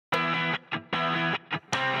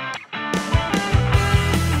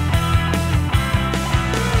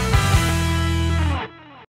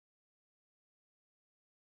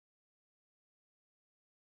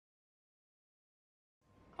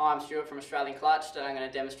Hi, I'm Stewart from Australian Clutch. Today I'm going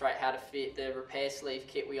to demonstrate how to fit the repair sleeve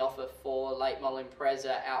kit we offer for late model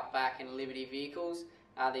Impreza, Outback and Liberty vehicles.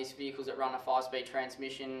 These vehicles that run a 5-speed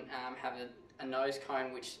transmission have a nose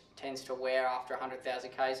cone which tends to wear after 100,000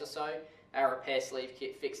 Ks or so. Our repair sleeve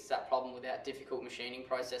kit fixes that problem without difficult machining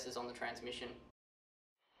processes on the transmission.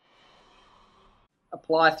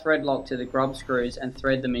 Apply thread lock to the grub screws and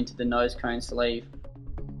thread them into the nose cone sleeve.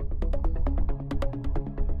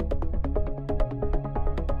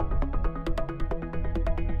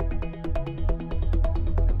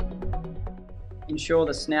 Ensure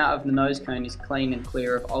the snout of the nose cone is clean and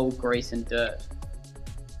clear of old grease and dirt.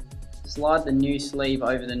 Slide the new sleeve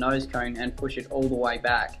over the nose cone and push it all the way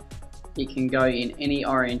back. It can go in any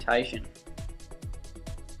orientation.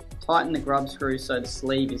 Tighten the grub screws so the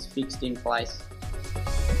sleeve is fixed in place.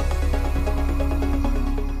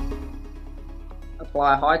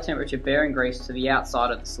 Apply high temperature bearing grease to the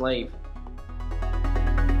outside of the sleeve.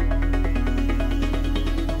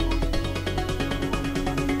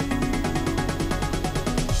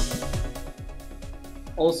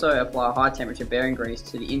 Also apply high temperature bearing grease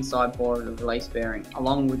to the inside bore of the release bearing,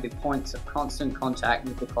 along with the points of constant contact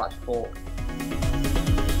with the clutch fork.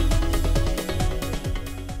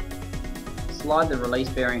 Slide the release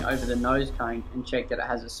bearing over the nose cone and check that it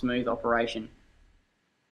has a smooth operation.